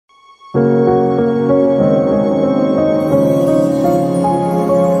Well,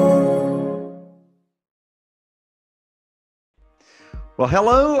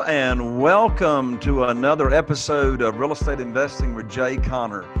 hello and welcome to another episode of Real Estate Investing with Jay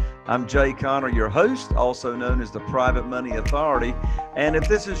Conner. I'm Jay Conner, your host, also known as the Private Money Authority. And if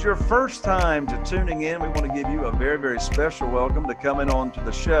this is your first time to tuning in, we want to give you a very, very special welcome to coming on to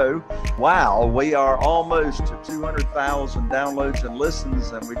the show. Wow, we are almost to 200,000 downloads and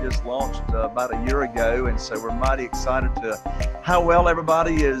listens, and we just launched about a year ago. And so we're mighty excited to how well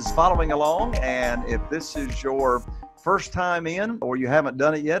everybody is following along. And if this is your first time in, or you haven't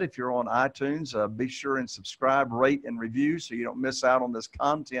done it yet, if you're on iTunes, be sure and subscribe, rate, and review so you don't miss out on this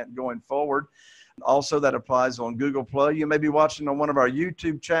content going forward. Also, that applies on Google Play. You may be watching on one of our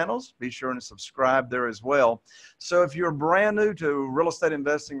YouTube channels. Be sure and subscribe there as well. So if you're brand new to Real Estate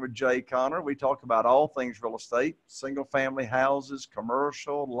Investing with Jay Conner, we talk about all things real estate, single-family houses,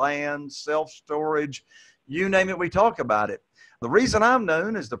 commercial, land, self-storage, you name it, we talk about it. The reason I'm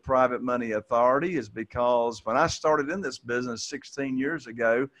known as the Private Money Authority is because when I started in this business 16 years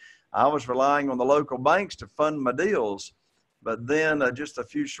ago, I was relying on the local banks to fund my deals. But then just a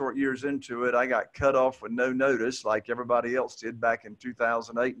few short years into it, I got cut off with no notice like everybody else did back in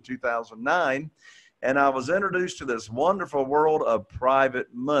 2008 and 2009. And I was introduced to this wonderful world of private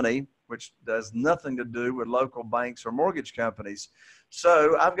money, which does nothing to do with local banks or mortgage companies.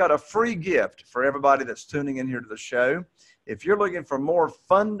 So I've got a free gift for everybody that's tuning in here to the show. If you're looking for more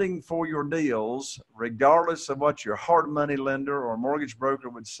funding for your deals, regardless of what your hard money lender or mortgage broker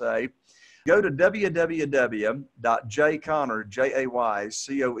would say, go to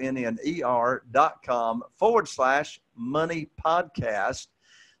www.jayconner.com/money podcast.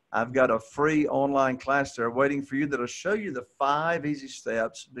 I've got a free online class there waiting for you that'll show you the 5 easy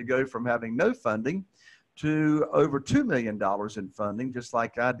steps to go from having no funding to over $2 million in funding, just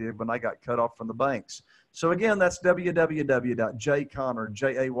like I did when I got cut off from the banks. So again, that's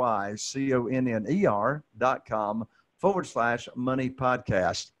www.jayconner.com/money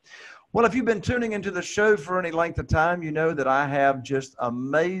podcast. Well, if you've been tuning into the show for any length of time, you know that I have just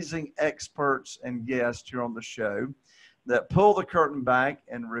amazing experts and guests here on the show that pull the curtain back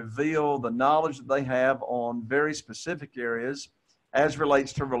and reveal the knowledge that they have on very specific areas as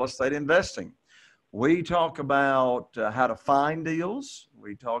relates to real estate investing. We talk about how to find deals.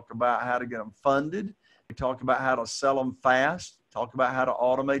 We talk about how to get them funded. We talk about how to sell them fast. Talk about how to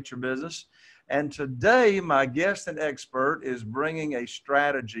automate your business. And today, my guest and expert is bringing a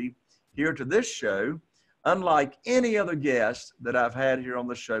strategy here to this show, unlike any other guest that I've had here on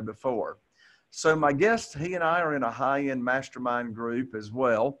the show before. So my guest, he and I are in a high-end mastermind group as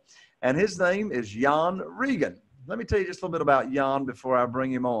well, and his name is Yon Regan. Let me tell you just a little bit about Yon before I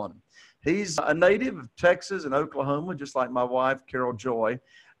bring him on. He's a native of Texas and Oklahoma, just like my wife, Carol Joy.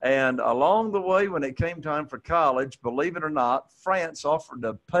 And along the way, when it came time for college, believe it or not, France offered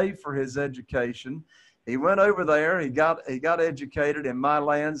to pay for his education. He went over there. He got educated in my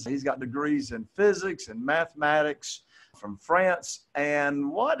lands. He's got degrees in physics and mathematics from France.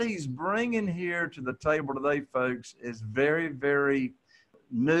 And what he's bringing here to the table today, folks, is very, very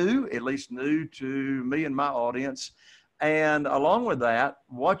new, at least new to me and my audience. And along with that,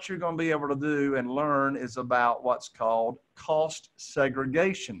 what you're going to be able to do and learn is about what's called cost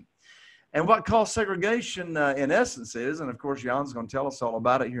segregation. And what cost segregation in essence is, and of course, Jan's going to tell us all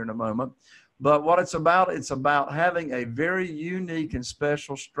about it here in a moment, but what it's about having a very unique and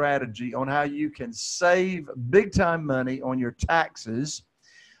special strategy on how you can save big time money on your taxes.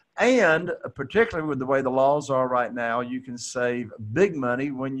 And particularly with the way the laws are right now, you can save big money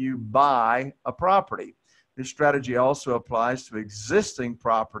when you buy a property. This strategy also applies to existing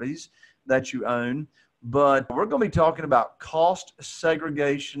properties that you own, but we're going to be talking about cost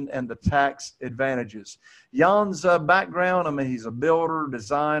segregation and the tax advantages. Jan's background, I mean, he's a builder,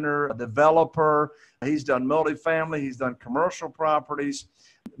 designer, a developer. He's done multifamily, he's done commercial properties,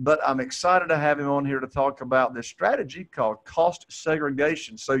 but I'm excited to have him on here to talk about this strategy called cost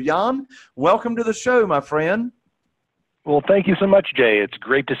segregation. So Jan, welcome to the show, my friend. Well, thank you so much, Jay. It's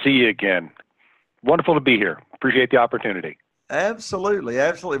great to see you again. Wonderful to be here. Appreciate the opportunity. Absolutely.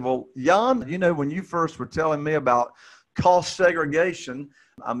 Absolutely. Well, Jan, you know, when you first were telling me about cost segregation,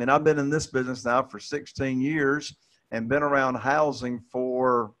 I mean, I've been in this business now for 16 years and been around housing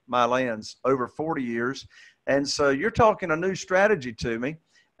for my lands over 40 years. And so you're talking a new strategy to me.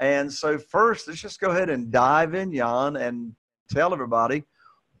 And so first, let's just go ahead and dive in, Jan, and tell everybody,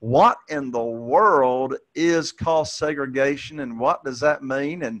 what in the world is cost segregation and what does that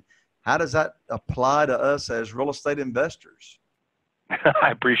mean? And how does that apply to us as real estate investors?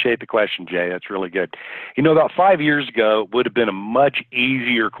 I appreciate the question, Jay. That's really good. You know, about 5 years ago, it would have been a much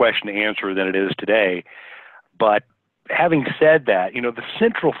easier question to answer than it is today. But having said that, you know, the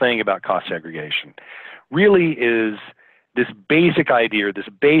central thing about cost segregation really is this basic idea, this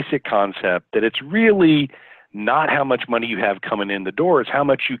basic concept that it's really not how much money you have coming in the door, it's how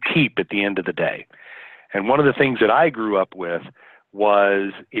much you keep at the end of the day. And one of the things that I grew up with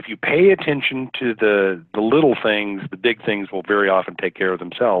was if you pay attention to the little things, the big things will very often take care of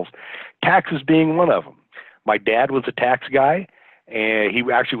themselves, taxes being one of them. My dad was a tax guy, and he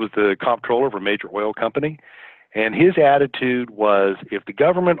actually was the comptroller of a major oil company. And his attitude was, if the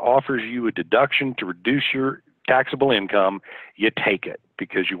government offers you a deduction to reduce your taxable income, you take it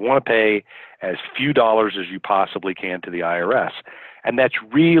because you want to pay as few dollars as you possibly can to the IRS. And that's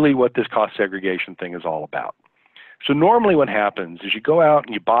really what this cost segregation thing is all about. So normally what happens is you go out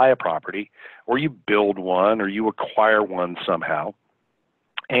and you buy a property, or you build one, or you acquire one somehow.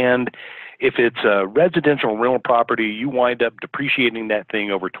 And if it's a residential rental property, you wind up depreciating that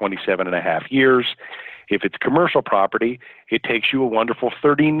thing over 27.5 years. If it's commercial property, it takes you a wonderful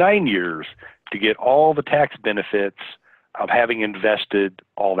 39 years to get all the tax benefits of having invested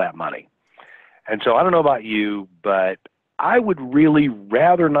all that money. And so I don't know about you, but I would really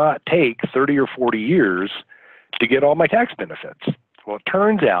rather not take 30 or 40 years to get all my tax benefits. Well, it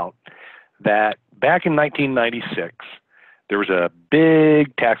turns out that back in 1996, there was a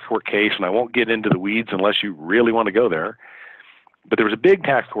big tax court case, and I won't get into the weeds unless you really want to go there, but there was a big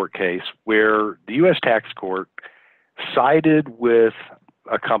tax court case where the U.S. tax court sided with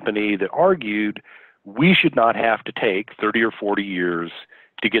a company that argued we should not have to take 30 or 40 years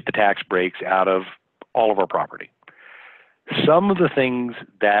to get the tax breaks out of all of our property. Some of the things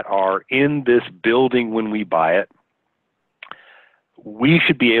that are in this building when we buy it, we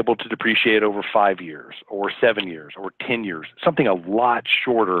should be able to depreciate over 5 years or 7 years or 10 years, something a lot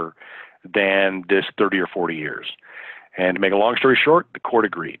shorter than this 30 or 40 years. And to make a long story short, the court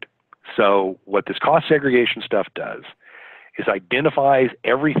agreed. So what this cost segregation stuff does is identifies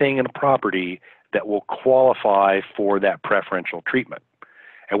everything in a property that will qualify for that preferential treatment.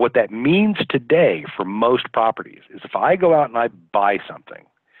 And what that means today for most properties is if I go out and I buy something,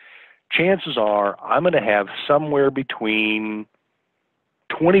 chances are I'm going to have somewhere between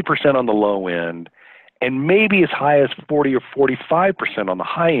 20% on the low end and maybe as high as 40 or 45% on the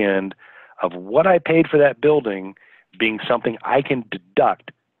high end of what I paid for that building being something I can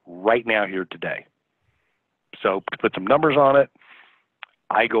deduct right now here today. So to put some numbers on it,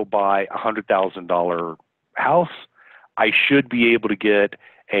 I go buy a $100,000 house, I should be able to get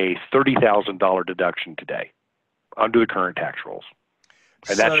a $30,000 deduction today under the current tax rules.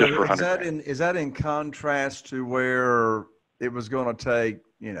 And that's just for $100,000. Is that in contrast to where it was going to take,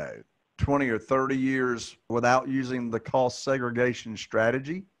 20 or 30 years without using the cost segregation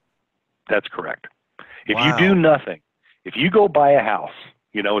strategy? That's correct. If you do nothing, if you go buy a house,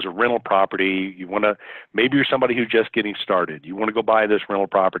 as a rental property, maybe you're somebody who's just getting started. You want to go buy this rental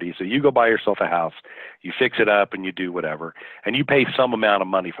property. So you go buy yourself a house, you fix it up and you do whatever, and you pay some amount of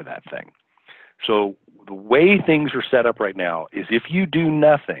money for that thing. So the way things are set up right now is if you do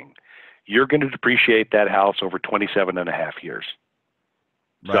nothing, you're going to depreciate that house over 27.5 years.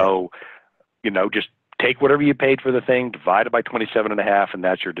 Right. So, just take whatever you paid for the thing, divide it by 27.5, and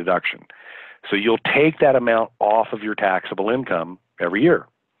that's your deduction. So you'll take that amount off of your taxable income every year.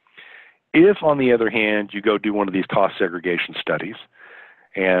 If, on the other hand, you go do one of these cost segregation studies,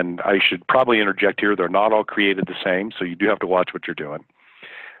 and I should probably interject here, they're not all created the same, so you do have to watch what you're doing.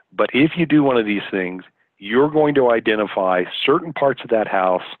 But if you do one of these things, you're going to identify certain parts of that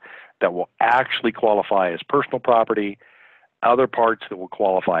house that will actually qualify as personal property, other parts that will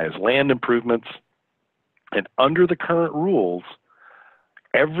qualify as land improvements, and under the current rules,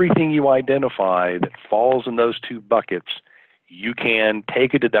 everything you identify that falls in those two buckets, you can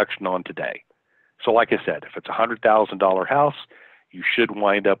take a deduction on today. So like I said, if it's a $100,000 house, you should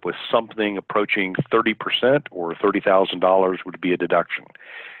wind up with something approaching 30%, or $30,000 would be a deduction.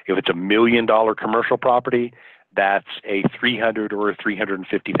 If it's $1 million commercial property, that's a $300,000 or a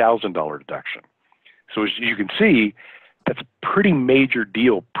 $350,000 deduction. So as you can see, that's a pretty major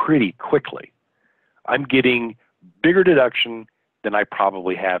deal pretty quickly. I'm getting bigger deduction than I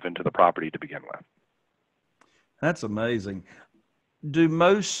probably have into the property to begin with. That's amazing. Do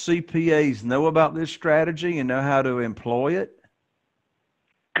most CPAs know about this strategy and know how to employ it?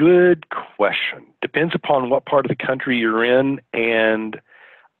 Good question. Depends upon what part of the country you're in. And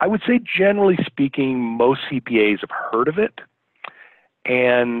I would say, generally speaking, most CPAs have heard of it.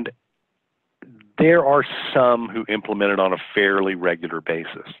 And there are some who implement it on a fairly regular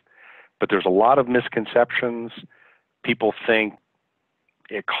basis. But there's a lot of misconceptions. People think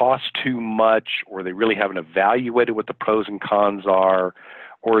it costs too much, or they really haven't evaluated what the pros and cons are,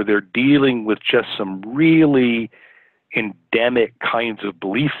 or they're dealing with just some really endemic kinds of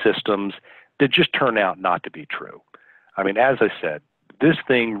belief systems that just turn out not to be true. I mean, as I said, this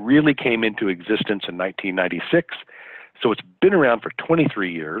thing really came into existence in 1996, so it's been around for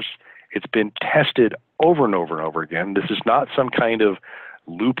 23 years. It's been tested over and over and over again. This is not some kind of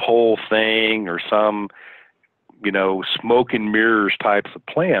loophole thing or some, smoke and mirrors types of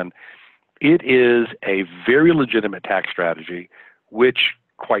plan. It is a very legitimate tax strategy, which,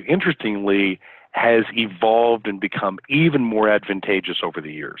 quite interestingly, has evolved and become even more advantageous over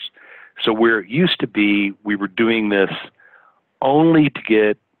the years. So where it used to be, we were doing this only to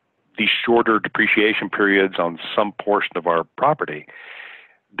get these shorter depreciation periods on some portion of our property.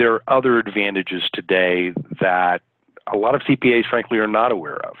 There are other advantages today that a lot of CPAs, frankly, are not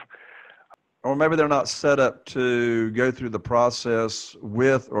aware of. Or maybe they're not set up to go through the process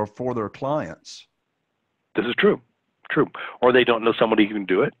with or for their clients. This is true. Or they don't know somebody who can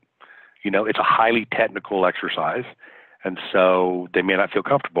do it. It's a highly technical exercise, and so they may not feel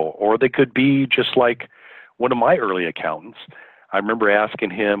comfortable. Or they could be just like one of my early accountants. I remember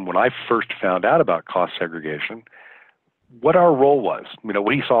asking him when I first found out about cost segregation what our role was,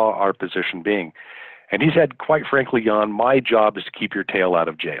 what he saw our position being. And he said, quite frankly, Yon, my job is to keep your tail out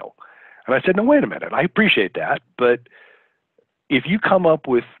of jail. And I said, no, wait a minute. I appreciate that. But if you come up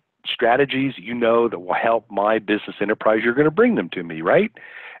with strategies that will help my business enterprise, you're going to bring them to me, right?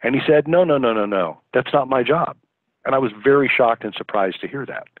 And he said, no. That's not my job. And I was very shocked and surprised to hear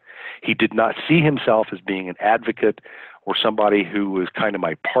that. He did not see himself as being an advocate or somebody who was kind of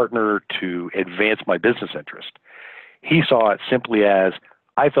my partner to advance my business interest. He saw it simply as,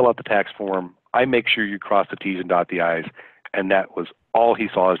 I fill out the tax form, I make sure you cross the T's and dot the I's, and that was all he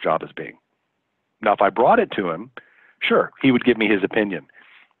saw his job as being. Now, if I brought it to him, sure, he would give me his opinion,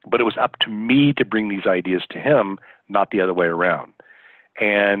 but it was up to me to bring these ideas to him, not the other way around.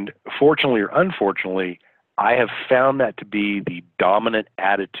 And fortunately or unfortunately, I have found that to be the dominant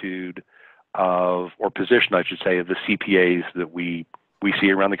attitude or position, I should say, of the CPAs that we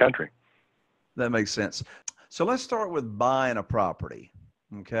see around the country. That makes sense. So let's start with buying a property,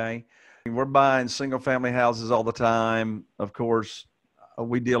 okay? We're buying single-family houses all the time. Of course,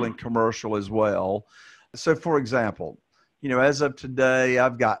 we deal in commercial as well. So, for example, as of today,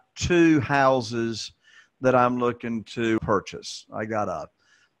 I've got 2 houses that I'm looking to purchase. I got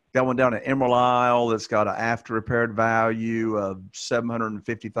one down at Emerald Isle that's got an after-repaired value of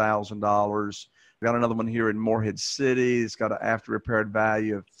 $750,000. Got another one here in Morehead City. It's got an after-repaired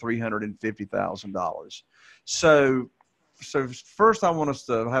value of $350,000. So first I want us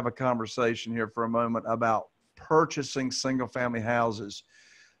to have a conversation here for a moment about purchasing single-family houses.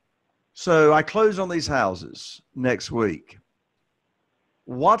 So I close on these houses next week.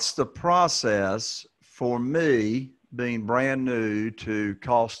 What's the process for me, being brand new to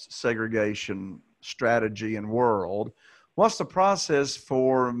cost segregation strategy and world? What's the process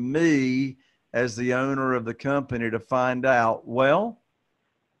for me as the owner of the company to find out, well,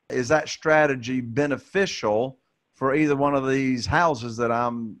 is that strategy beneficial for either one of these houses that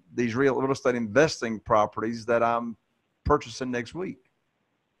these real estate investing properties that I'm purchasing next week?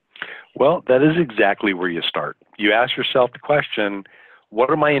 Well, that is exactly where you start. You ask yourself the question, what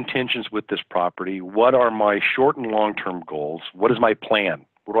are my intentions with this property? What are my short and long-term goals? What is my plan?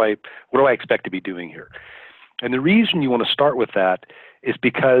 What do I expect to be doing here? And the reason you want to start with that is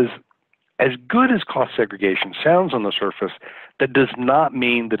because as good as cost segregation sounds on the surface, that does not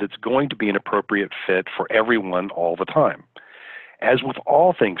mean that it's going to be an appropriate fit for everyone all the time. As with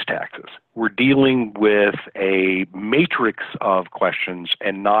all things taxes, we're dealing with a matrix of questions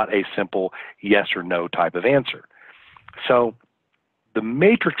and not a simple yes or no type of answer. So the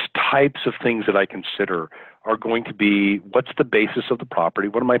matrix types of things that I consider are going to be, what's the basis of the property?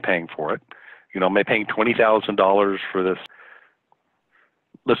 What am I paying for it? Am I paying $20,000 for this,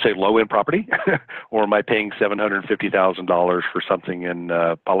 let's say, low-end property? Or am I paying $750,000 for something in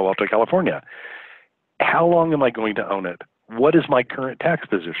Palo Alto, California? How long am I going to own it? What is my current tax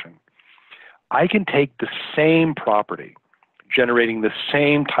position? I can take the same property, generating the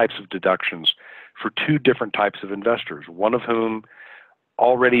same types of deductions for 2 different types of investors, one of whom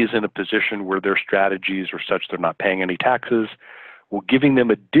already is in a position where their strategies are such they're not paying any taxes. Well, giving them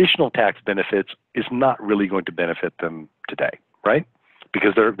additional tax benefits is not really going to benefit them today, right?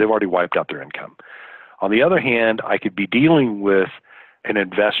 Because they've already wiped out their income. On the other hand, I could be dealing with an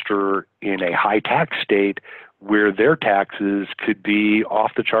investor in a high tax state where their taxes could be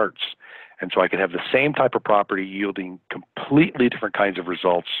off the charts. And so I could have the same type of property yielding completely different kinds of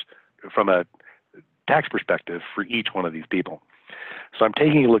results from a tax perspective for each one of these people. So I'm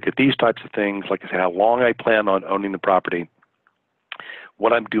taking a look at these types of things, like I said, how long I plan on owning the property,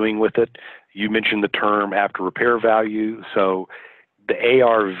 what I'm doing with it. You mentioned the term after repair value. So the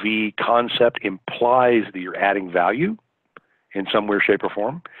ARV concept implies that you're adding value in some way, shape, or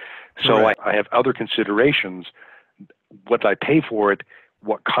form. So I have other considerations. What I pay for it,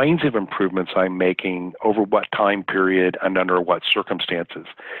 what kinds of improvements I'm making, over what time period, and under what circumstances,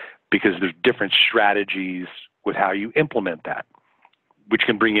 because there's different strategies with how you implement that, which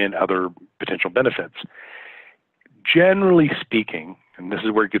can bring in other potential benefits. Generally speaking, and this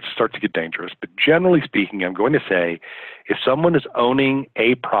is where it starts to get dangerous, but generally speaking, I'm going to say if someone is owning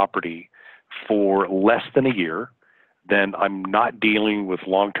a property for less than a year, then I'm not dealing with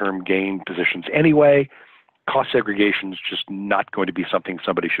long-term gain positions anyway. Cost segregation is just not going to be something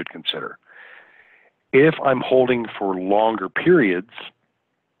somebody should consider. If I'm holding for longer periods,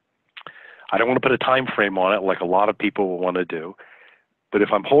 I don't want to put a time frame on it like a lot of people will want to do, but if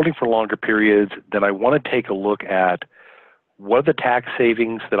I'm holding for longer periods, then I want to take a look at what are the tax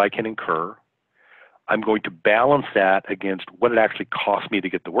savings that I can incur. I'm going to balance that against what it actually costs me to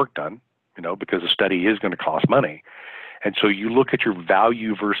get the work done, because a study is going to cost money. And so you look at your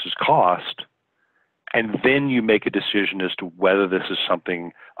value versus cost, and then you make a decision as to whether this is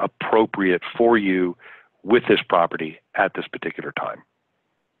something appropriate for you with this property at this particular time.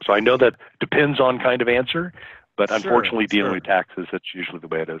 So I know that depends on kind of answer, but unfortunately dealing with taxes, that's usually the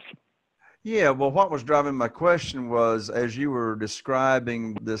way it is. Yeah, well, what was driving my question was, as you were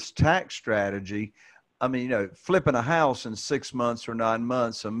describing this tax strategy, I mean, flipping a house in 6 months or 9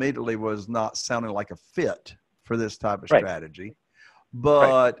 months immediately was not sounding like a fit for this type of strategy.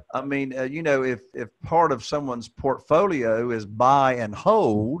 But I mean, if part of someone's portfolio is buy and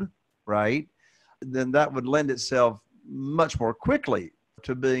hold, right, then that would lend itself much more quickly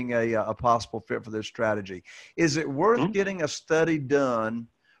to being a possible fit for this strategy. Is it worth getting a study done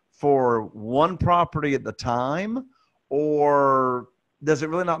for one property at the time, or does it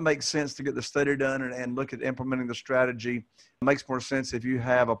really not make sense to get the study done and look at implementing the strategy? It makes more sense if you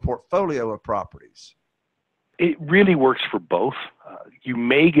have a portfolio of properties. It really works for both. You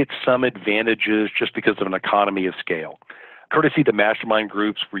may get some advantages just because of an economy of scale. Courtesy the mastermind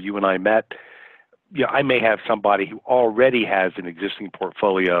groups where you and I met, I may have somebody who already has an existing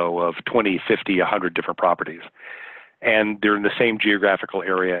portfolio of 20, 50, 100 different properties, and they're in the same geographical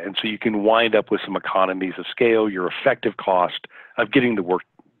area. And so you can wind up with some economies of scale. Your effective cost of getting the work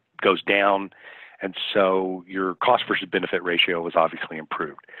goes down, and so your cost versus benefit ratio is obviously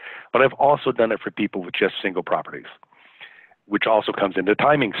improved. But I've also done it for people with just single properties, which also comes into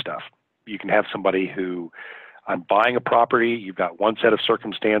timing stuff. You can have somebody who, I'm buying a property, you've got one set of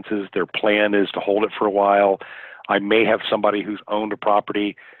circumstances, their plan is to hold it for a while. I may have somebody who's owned a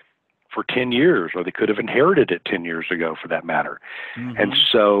property for 10 years, or they could have inherited it 10 years ago for that matter. And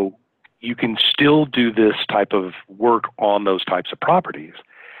so you can still do this type of work on those types of properties.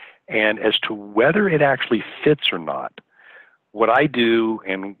 And as to whether it actually fits or not, what I do,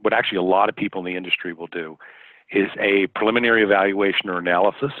 and what actually a lot of people in the industry will do, is a preliminary evaluation or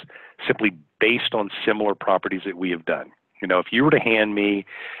analysis simply based on similar properties that we have done. If you were to hand me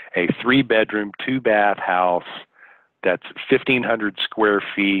a 3-bedroom, 2-bath house that's 1,500 square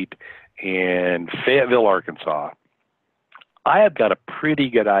feet in Fayetteville, Arkansas, I have got a pretty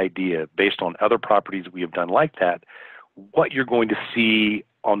good idea, based on other properties we have done like that, what you're going to see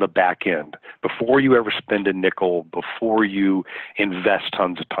on the back end before you ever spend a nickel, before you invest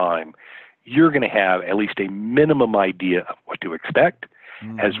tons of time. You're going to have at least a minimum idea of what to expect,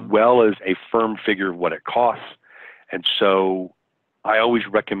 as well as a firm figure of what it costs. And so I always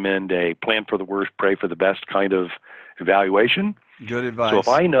recommend a plan for the worst, pray for the best kind of evaluation. Good advice. So if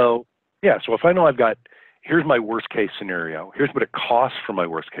I know, I've got, here's my worst case scenario, here's what it costs for my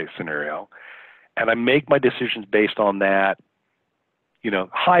worst case scenario, and I make my decisions based on that,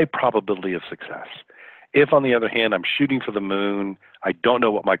 high probability of success. If, on the other hand, I'm shooting for the moon, I don't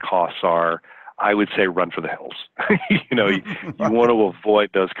know what my costs are, I would say run for the hills. You want to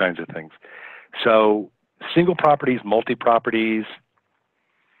avoid those kinds of things. So single properties, multi-properties,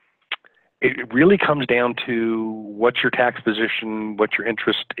 it really comes down to what's your tax position, what your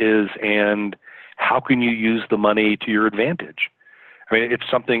interest is, and how can you use the money to your advantage. I mean, it's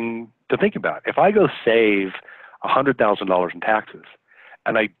something to think about. If I go save $100,000 in taxes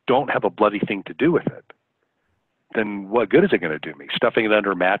and I don't have a bloody thing to do with it, then what good is it going to do me? Stuffing it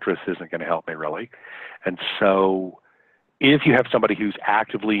under a mattress isn't going to help me really. And so if you have somebody who's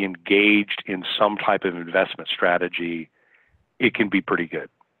actively engaged in some type of investment strategy, it can be pretty good.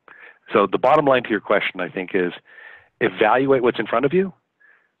 So the bottom line to your question, I think, is evaluate what's in front of you,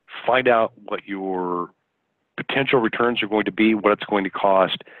 find out what your potential returns are going to be, what it's going to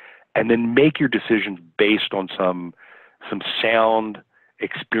cost, and then make your decisions based on some sound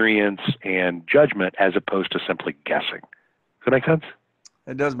experience and judgment as opposed to simply guessing. Does that make sense?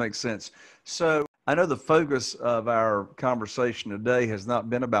 It does make sense. So I know the focus of our conversation today has not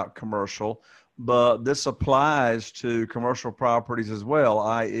been about commercial, but this applies to commercial properties as well,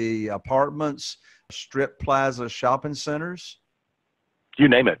 i.e. apartments, strip plaza, shopping centers. You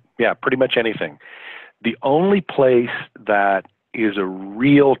name it. Yeah, pretty much anything. The only place that is a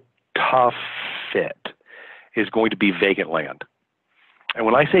real tough fit is going to be vacant land. And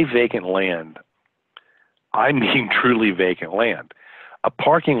when I say vacant land, I mean truly vacant land. A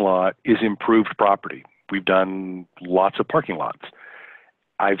parking lot is improved property. We've done lots of parking lots.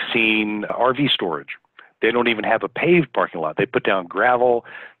 I've seen RV storage. They don't even have a paved parking lot. They put down gravel.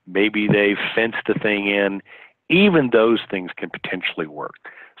 Maybe they fenced the thing in. Even those things can potentially work.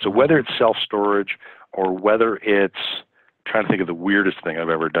 So whether it's self-storage or whether it's, I'm trying to think of the weirdest thing I've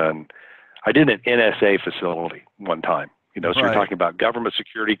ever done. I did an NSA facility one time. So you're talking about government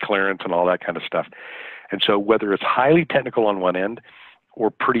security clearance and all that kind of stuff. And so whether it's highly technical on one end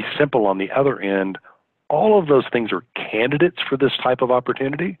or pretty simple on the other end, all of those things are candidates for this type of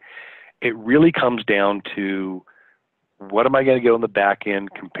opportunity. It really comes down to what am I going to get on the back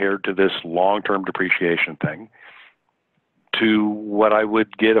end compared to this long-term depreciation thing to what I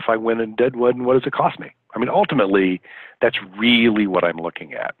would get if I went in Deadwood, and what does it cost me? I mean, ultimately, that's really what I'm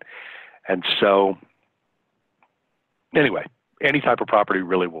looking at. And so anyway, any type of property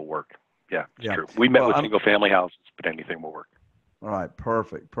really will work. Yeah, it's true. We met with single-family houses, but anything will work. All right,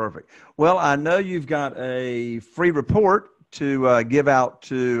 perfect. Well, I know you've got a free report to give out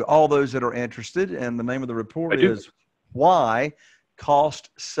to all those that are interested, and the name of the report is Why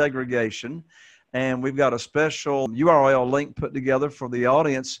Cost Segregation. And we've got a special URL link put together for the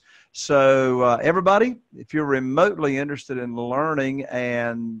audience. So everybody, if you're remotely interested in learning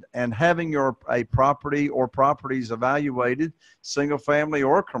and having a property or properties evaluated, single family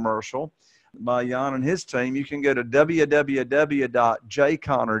or commercial, by Yon and his team, you can go to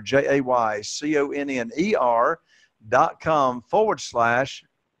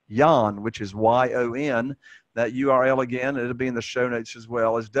www.jayconner.com/Yon, which is YON. That URL again, it'll be in the show notes as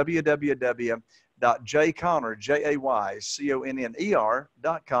well, is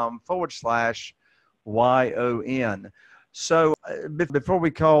www.jayconner.com/YON. So before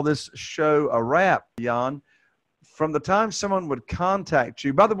we call this show a wrap, Yon, from the time someone would contact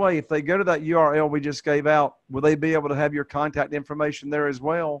you, by the way, if they go to that URL we just gave out, will they be able to have your contact information there as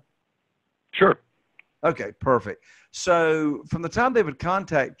well? Sure. Okay, perfect. So from the time they would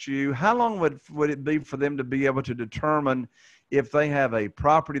contact you, how long would it be for them to be able to determine if they have a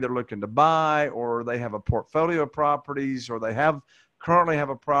property they're looking to buy, or they have a portfolio of properties, or they currently have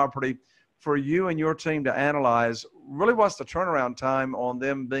a property, for you and your team to analyze really what's the turnaround time on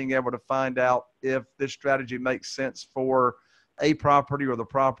them being able to find out if this strategy makes sense for a property or the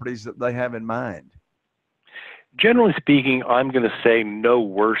properties that they have in mind? Generally speaking, I'm going to say no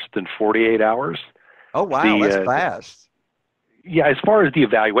worse than 48 hours. Oh, wow, that's fast. Yeah, as far as the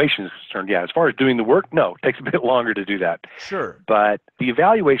evaluation is concerned, yeah. As far as doing the work, no, it takes a bit longer to do that. Sure. But the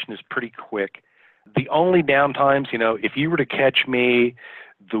evaluation is pretty quick. The only downtimes, if you were to catch me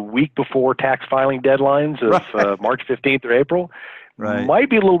the week before tax filing deadlines of March 15th or April, might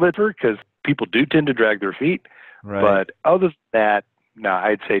be a little bit because people do tend to drag their feet. Right. But other than that, no,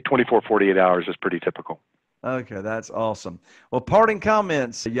 I'd say 24, 48 hours is pretty typical. Okay, that's awesome. Well, parting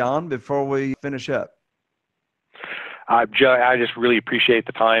comments, Yon, before we finish up. Joe, I just really appreciate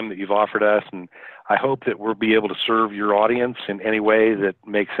the time that you've offered us, and I hope that we'll be able to serve your audience in any way that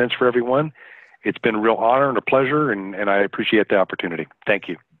makes sense for everyone. It's been a real honor and a pleasure, and I appreciate the opportunity. Thank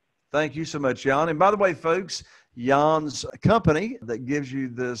you. Thank you so much, Yon. And by the way, folks, Yon's company that gives you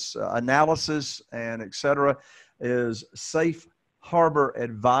this analysis and et cetera is Safe Harbor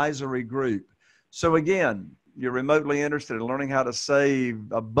Advisory Group. So again, you're remotely interested in learning how to save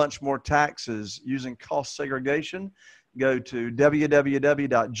a bunch more taxes using cost segregation, go to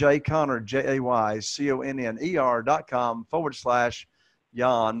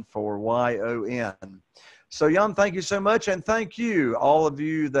www.jayconner.com/Yon for YON. So Yon, thank you so much. And thank you, all of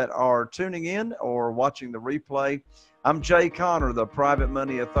you that are tuning in or watching the replay. I'm Jay Conner, the Private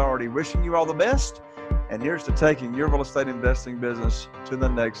Money Authority, wishing you all the best. And here's to taking your real estate investing business to the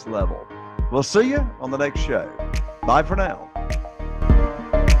next level. We'll see you on the next show. Bye for now.